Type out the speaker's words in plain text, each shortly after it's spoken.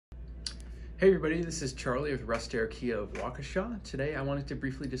Hey everybody, this is Charlie with Russ Darrow Kia of Waukesha. Today I wanted to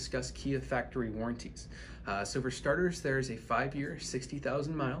briefly discuss Kia factory warranties. So for starters, there's a 5-year,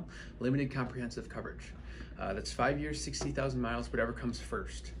 60,000 mile limited comprehensive coverage. That's 5 years, 60,000 miles, whatever comes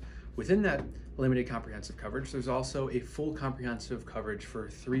first. Within that limited comprehensive coverage, there's also a full comprehensive coverage for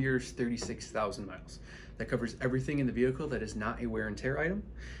 3 years, 36,000 miles. That covers everything in the vehicle that is not a wear and tear item.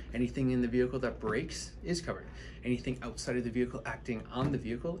 Anything in the vehicle that breaks is covered. Anything outside of the vehicle acting on the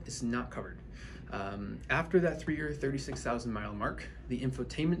vehicle is not covered. After that 3-year, 36,000 mile mark, the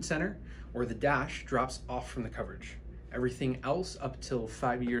infotainment center or the dash drops off from the coverage. Everything else up till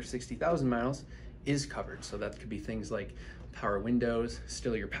 5 years, 60,000 miles is covered. So that could be things like power windows,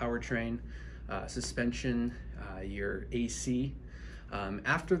 still your powertrain, suspension, your AC.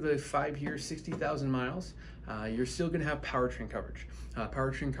 After the 5 years, 60,000 miles, you're still gonna have powertrain coverage.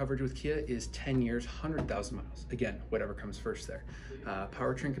 Powertrain coverage with Kia is 10 years, 100,000 miles. Again, whatever comes first there.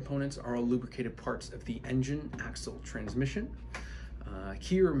 Powertrain components are all lubricated parts of the engine, axle, transmission.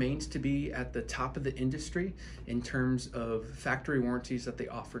 Kia remains to be at the top of the industry in terms of factory warranties that they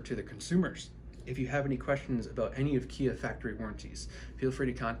offer to the consumers. If you have any questions about any of Kia factory warranties, feel free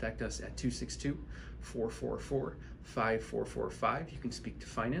to contact us at 262-444-5445. You can speak to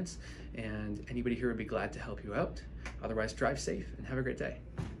finance, and anybody here would be glad to help you out. Otherwise, drive safe and have a great day.